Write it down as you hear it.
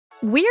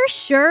We're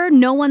sure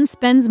no one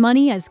spends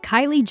money as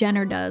Kylie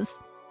Jenner does.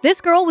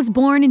 This girl was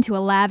born into a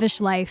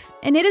lavish life,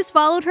 and it has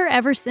followed her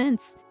ever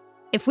since.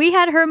 If we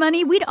had her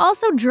money, we'd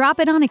also drop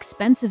it on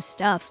expensive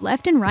stuff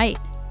left and right.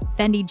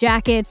 Fendi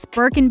jackets,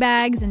 Birkin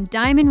bags, and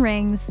diamond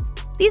rings.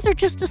 These are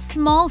just a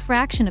small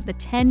fraction of the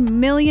 $10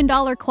 million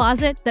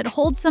closet that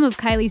holds some of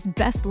Kylie's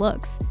best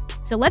looks.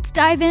 So let's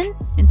dive in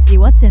and see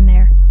what's in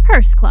there.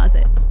 Purse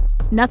closet.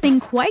 Nothing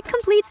quite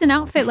completes an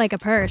outfit like a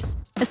purse,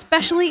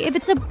 especially if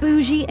it's a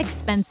bougie,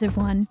 expensive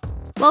one.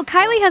 Well,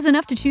 Kylie has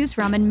enough to choose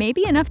from and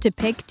maybe enough to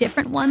pick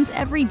different ones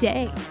every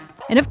day.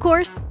 And of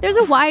course, there's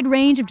a wide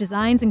range of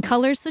designs and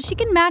colors so she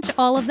can match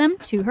all of them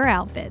to her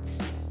outfits.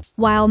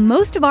 While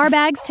most of our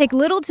bags take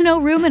little to no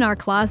room in our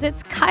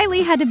closets,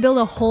 Kylie had to build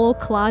a whole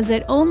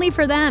closet only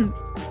for them.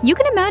 You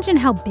can imagine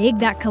how big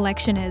that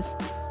collection is.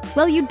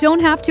 Well, you don't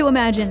have to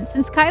imagine,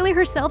 since Kylie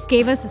herself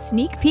gave us a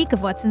sneak peek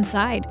of what's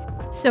inside.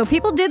 So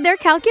people did their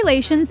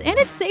calculations, and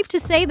it's safe to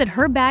say that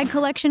her bag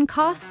collection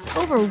costs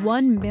over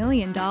 $1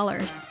 million.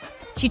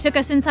 She took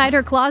us inside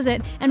her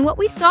closet, and what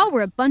we saw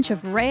were a bunch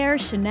of rare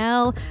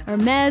Chanel,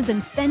 Hermes,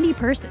 and Fendi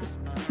purses.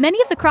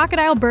 Many of the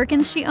crocodile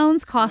Birkins she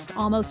owns cost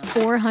almost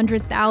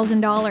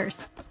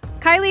 $400,000.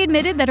 Kylie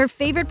admitted that her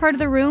favorite part of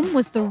the room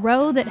was the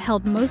row that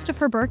held most of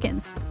her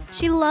Birkins.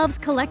 She loves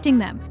collecting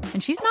them,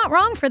 and she's not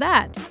wrong for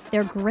that.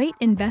 They're great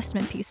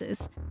investment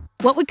pieces.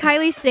 What would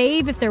Kylie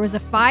save if there was a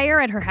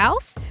fire at her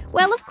house?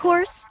 Well, of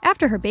course,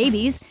 after her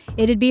babies,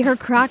 it'd be her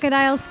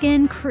crocodile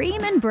skin,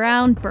 cream and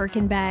brown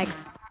Birkin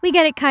bags. We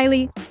get it,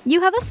 Kylie.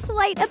 You have a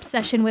slight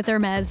obsession with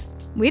Hermes.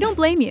 We don't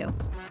blame you.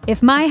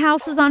 If my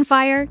house was on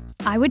fire,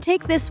 I would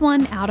take this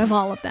one out of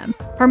all of them.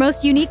 Her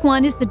most unique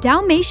one is the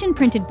Dalmatian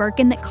printed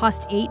Birkin that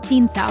cost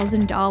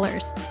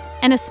 $18,000.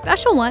 And a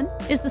special one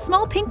is the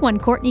small pink one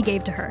Courtney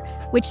gave to her,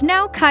 which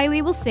now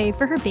Kylie will save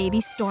for her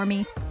baby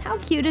Stormy. How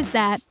cute is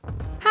that?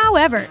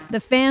 However, the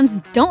fans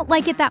don't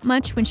like it that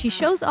much when she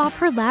shows off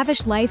her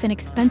lavish life and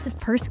expensive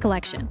purse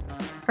collection.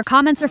 Her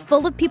comments are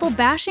full of people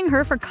bashing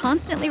her for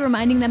constantly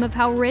reminding them of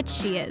how rich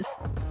she is.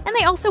 And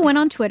they also went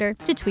on Twitter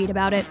to tweet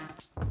about it.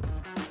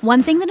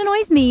 One thing that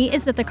annoys me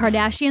is that the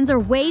Kardashians are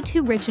way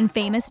too rich and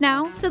famous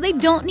now, so they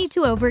don't need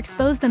to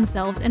overexpose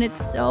themselves, and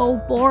it's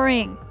so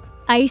boring.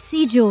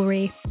 Icy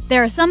jewelry.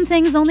 There are some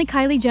things only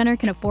Kylie Jenner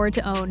can afford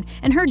to own,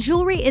 and her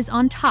jewelry is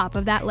on top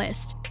of that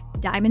list.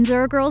 Diamonds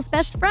are a girl's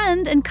best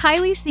friend, and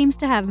Kylie seems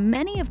to have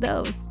many of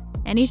those.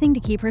 Anything to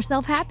keep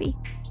herself happy.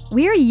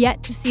 We are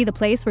yet to see the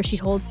place where she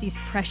holds these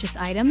precious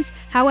items.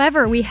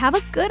 However, we have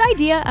a good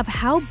idea of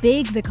how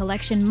big the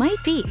collection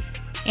might be.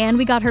 And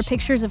we got her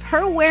pictures of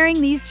her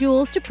wearing these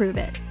jewels to prove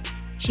it.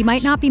 She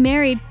might not be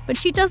married, but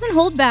she doesn't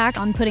hold back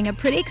on putting a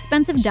pretty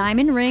expensive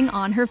diamond ring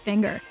on her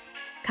finger.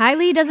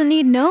 Kylie doesn't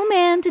need no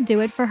man to do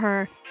it for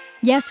her.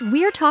 Yes,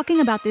 we're talking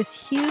about this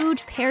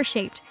huge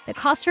pear-shaped that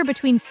cost her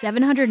between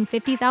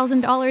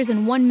 $750,000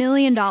 and $1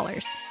 million.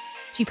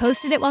 She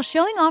posted it while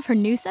showing off her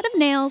new set of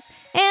nails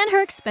and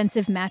her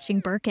expensive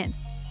matching Birkin.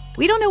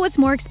 We don't know what's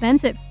more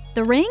expensive,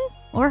 the ring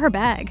or her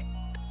bag.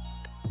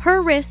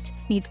 Her wrist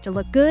needs to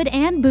look good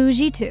and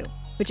bougie too,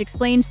 which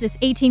explains this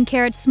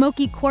 18-karat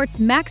smoky quartz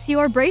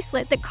Maxior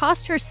bracelet that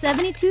cost her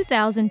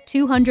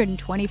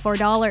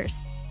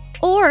 $72,224.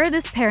 Or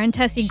this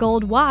Parentesi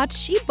gold watch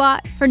she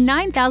bought for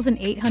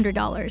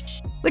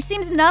 $9,800, which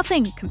seems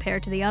nothing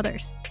compared to the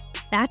others.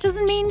 That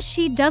doesn't mean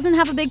she doesn't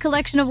have a big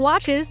collection of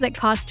watches that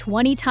cost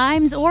 20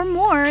 times or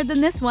more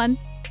than this one.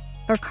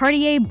 Her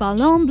Cartier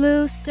Ballon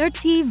Bleu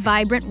Certi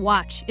Vibrant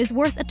watch is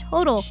worth a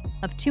total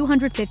of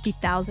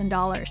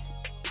 $250,000.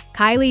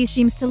 Kylie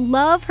seems to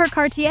love her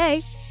Cartier.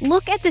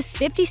 Look at this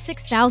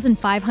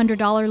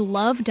 $56,500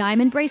 Love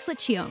diamond bracelet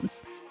she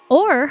owns.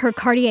 Or her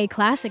Cartier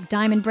Classic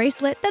diamond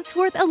bracelet that's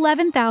worth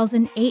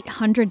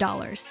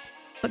 $11,800.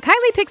 But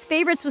Kylie picks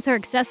favorites with her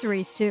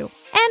accessories too.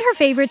 And her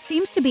favorite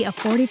seems to be a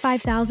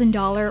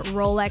 $45,000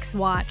 Rolex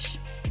watch.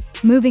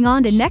 Moving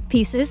on to neck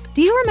pieces,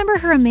 do you remember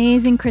her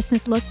amazing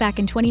Christmas look back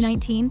in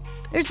 2019?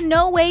 There's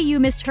no way you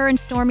missed her and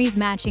Stormy's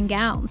matching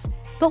gowns.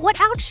 But what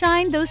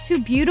outshined those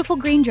two beautiful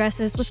green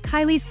dresses was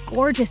Kylie's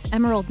gorgeous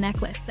emerald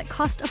necklace that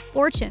cost a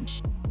fortune.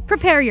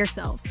 Prepare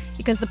yourselves,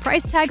 because the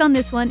price tag on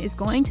this one is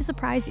going to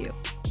surprise you.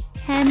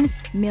 $10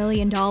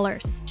 million.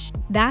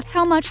 That's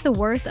how much the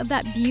worth of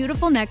that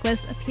beautiful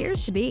necklace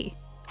appears to be.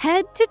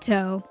 Head to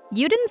toe.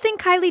 You didn't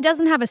think Kylie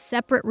doesn't have a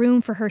separate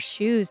room for her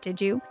shoes,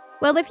 did you?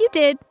 Well, if you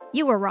did,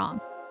 you were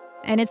wrong.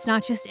 And it's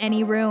not just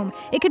any room.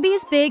 It could be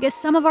as big as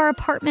some of our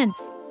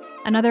apartments.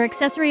 Another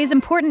accessory as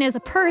important as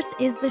a purse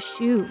is the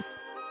shoes.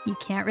 You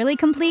can't really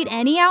complete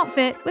any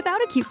outfit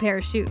without a cute pair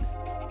of shoes.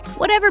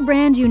 Whatever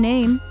brand you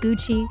name,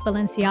 Gucci,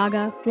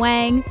 Balenciaga,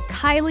 Wang,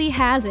 Kylie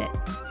has it.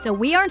 So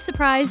we aren't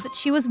surprised that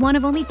she was one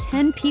of only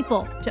 10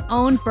 people to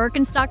own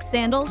Birkenstock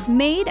sandals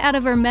made out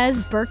of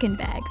Hermes Birkin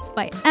bags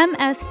by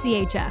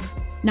MSCHF.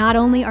 Not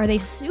only are they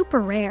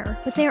super rare,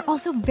 but they are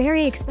also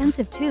very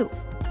expensive too.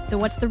 So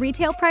what's the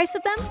retail price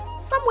of them?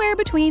 Somewhere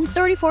between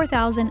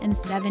 $34,000 and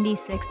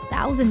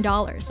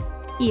 $76,000.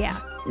 Yeah,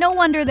 no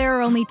wonder there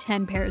are only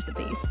 10 pairs of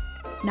these.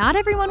 Not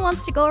everyone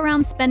wants to go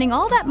around spending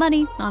all that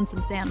money on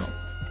some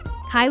sandals.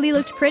 Kylie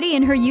looked pretty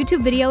in her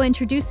YouTube video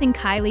introducing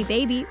Kylie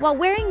Baby while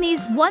wearing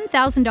these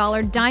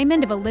 $1,000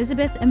 Diamond of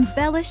Elizabeth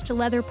embellished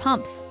leather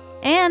pumps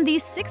and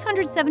these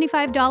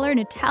 $675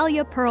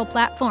 Natalia pearl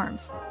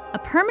platforms. A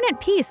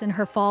permanent piece in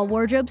her fall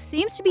wardrobe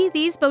seems to be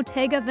these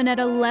Bottega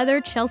Veneta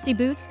leather Chelsea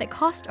boots that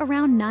cost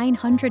around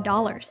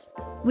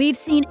 $900. We've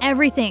seen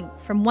everything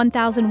from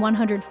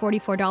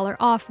 $1,144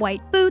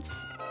 off-white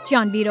boots,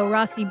 Gianvito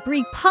Rossi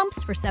Brie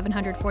pumps for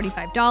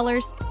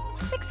 $745,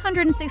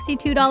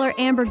 $662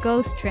 Amber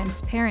Ghost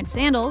transparent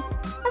sandals,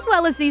 as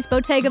well as these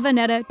Bottega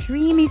Veneta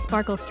dreamy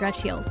sparkle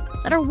stretch heels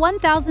that are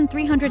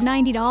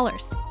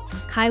 $1,390.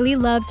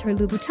 Kylie loves her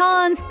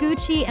Louboutins,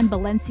 Gucci, and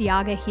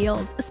Balenciaga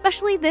heels,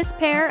 especially this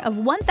pair of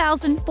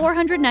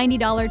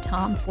 $1,490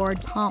 Tom Ford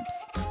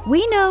pumps.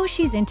 We know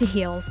she's into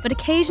heels, but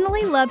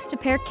occasionally loves to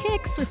pair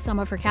kicks with some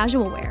of her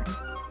casual wear.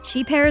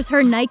 She pairs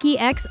her Nike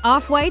X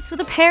off-whites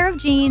with a pair of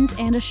jeans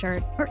and a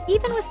shirt, or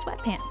even with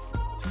sweatpants.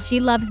 She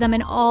loves them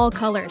in all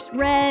colors: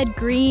 red,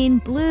 green,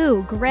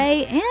 blue,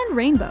 gray, and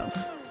rainbow.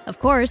 Of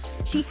course,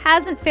 she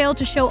hasn't failed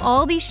to show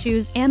all these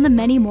shoes and the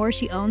many more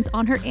she owns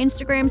on her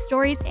Instagram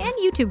stories and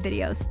YouTube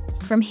videos.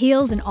 From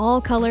heels in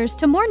all colors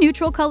to more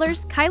neutral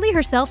colors, Kylie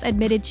herself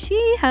admitted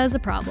she has a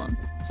problem.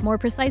 More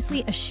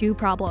precisely, a shoe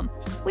problem.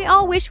 We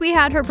all wish we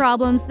had her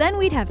problems, then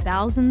we'd have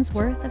thousands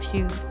worth of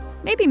shoes.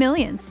 Maybe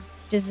millions.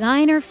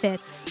 Designer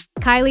fits.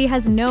 Kylie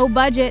has no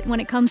budget when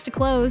it comes to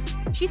clothes.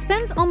 She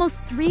spends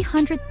almost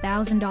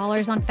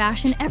 $300,000 on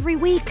fashion every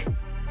week.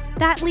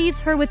 That leaves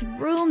her with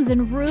rooms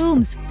and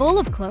rooms full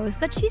of clothes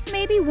that she's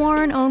maybe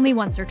worn only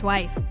once or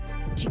twice.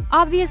 She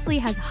obviously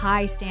has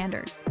high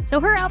standards, so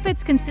her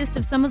outfits consist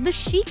of some of the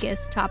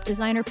chicest top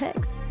designer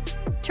picks.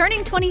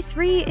 Turning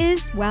 23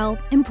 is, well,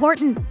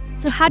 important.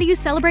 So how do you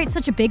celebrate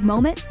such a big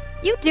moment?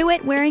 You do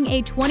it wearing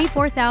a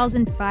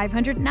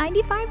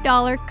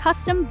 $24,595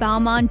 custom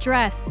Balmain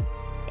dress.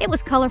 It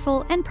was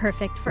colorful and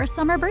perfect for a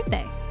summer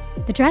birthday.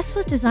 The dress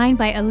was designed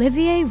by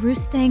Olivier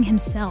Rousteing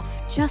himself,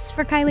 just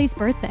for Kylie's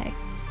birthday.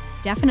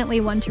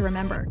 Definitely one to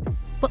remember.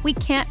 But we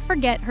can't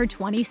forget her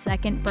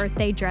 22nd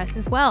birthday dress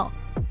as well.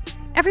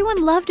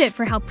 Everyone loved it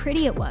for how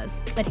pretty it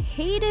was, but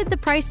hated the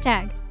price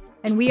tag.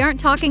 And we aren't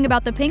talking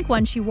about the pink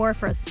one she wore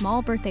for a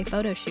small birthday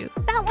photo shoot.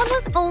 That one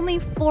was only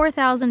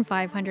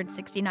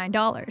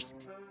 $4,569.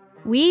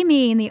 We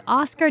mean the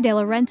Oscar de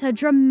la Renta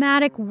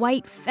dramatic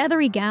white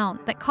feathery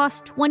gown that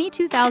cost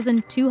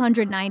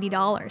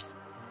 $22,290.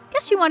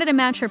 Guess she wanted to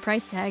match her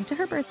price tag to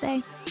her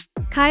birthday.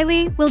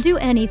 Kylie will do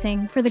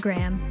anything for the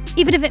gram,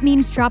 even if it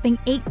means dropping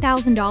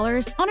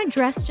 $8,000 on a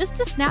dress just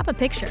to snap a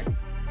picture.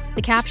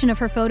 The caption of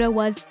her photo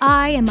was,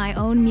 "I am my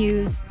own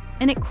muse,"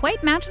 and it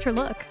quite matched her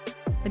look.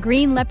 The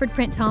green leopard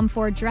print Tom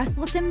Ford dress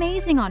looked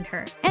amazing on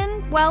her,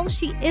 and, well,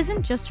 she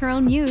isn't just her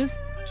own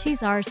muse,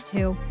 she's ours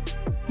too.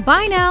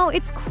 By now,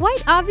 it's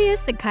quite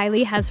obvious that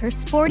Kylie has her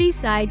sporty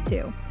side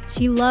too.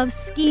 She loves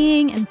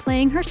skiing and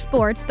playing her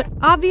sports, but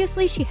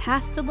obviously she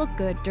has to look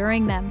good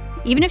during them,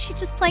 even if she's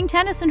just playing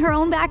tennis in her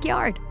own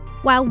backyard.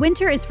 While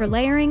winter is for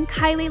layering,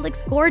 Kylie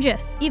looks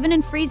gorgeous, even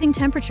in freezing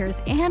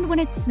temperatures and when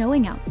it's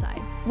snowing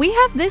outside. We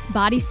have this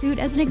bodysuit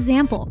as an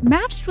example,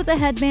 matched with a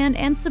headband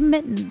and some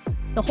mittens.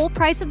 The whole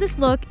price of this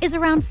look is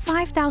around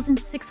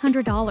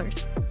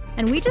 $5,600.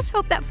 And we just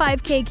hope that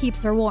 $5K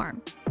keeps her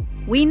warm.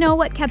 We know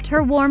what kept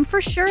her warm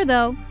for sure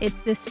though. It's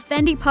this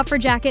Fendi puffer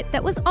jacket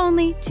that was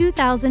only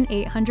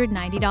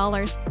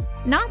 $2,890.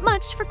 Not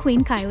much for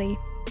Queen Kylie.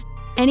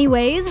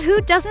 Anyways,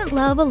 who doesn't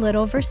love a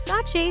little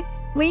Versace?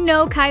 We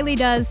know Kylie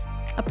does.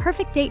 A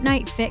perfect date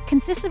night fit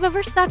consists of a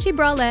Versace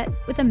bralette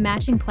with a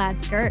matching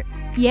plaid skirt.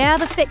 Yeah,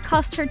 the fit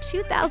cost her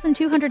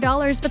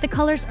 $2,200, but the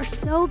colors are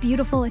so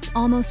beautiful it's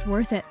almost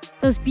worth it.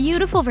 Those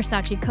beautiful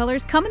Versace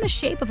colors come in the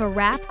shape of a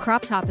wrap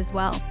crop top as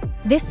well.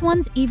 This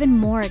one's even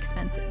more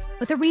expensive,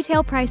 with a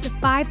retail price of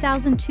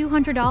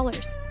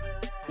 $5,200.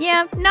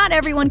 Yeah, not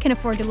everyone can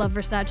afford to love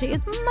Versace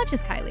as much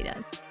as Kylie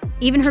does.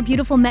 Even her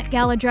beautiful Met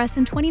Gala dress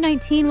in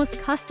 2019 was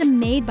custom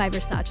made by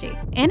Versace,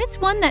 and it's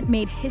one that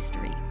made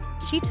history.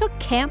 She took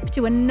camp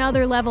to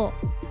another level,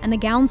 and the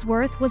gown's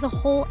worth was a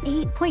whole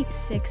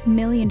 $8.6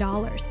 million.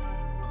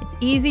 It's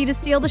easy to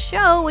steal the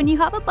show when you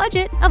have a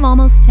budget of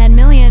almost $10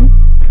 million.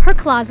 Her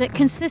closet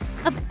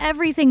consists of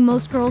everything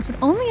most girls would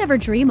only ever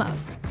dream of.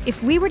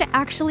 If we were to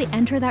actually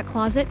enter that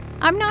closet,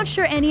 I'm not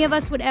sure any of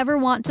us would ever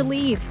want to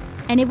leave.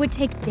 And it would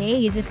take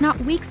days, if not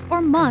weeks or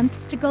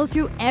months, to go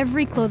through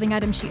every clothing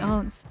item she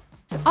owns.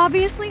 So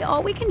obviously,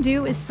 all we can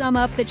do is sum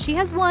up that she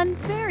has one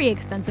very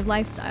expensive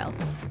lifestyle.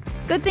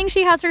 Good thing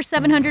she has her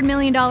 $700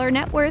 million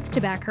net worth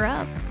to back her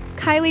up.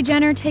 Kylie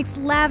Jenner takes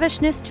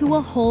lavishness to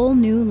a whole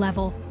new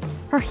level.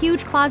 Her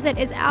huge closet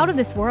is out of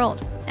this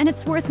world, and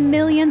it's worth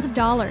millions of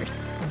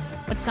dollars.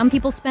 What some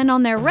people spend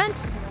on their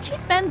rent, she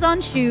spends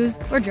on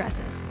shoes or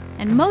dresses.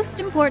 And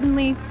most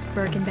importantly,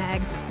 Birkin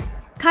bags.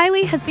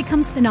 Kylie has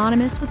become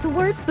synonymous with the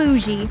word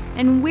bougie,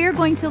 and we're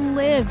going to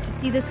live to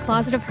see this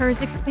closet of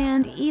hers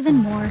expand even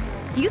more.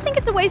 Do you think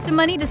it's a waste of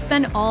money to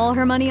spend all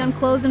her money on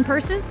clothes and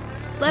purses?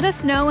 Let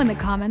us know in the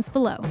comments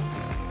below.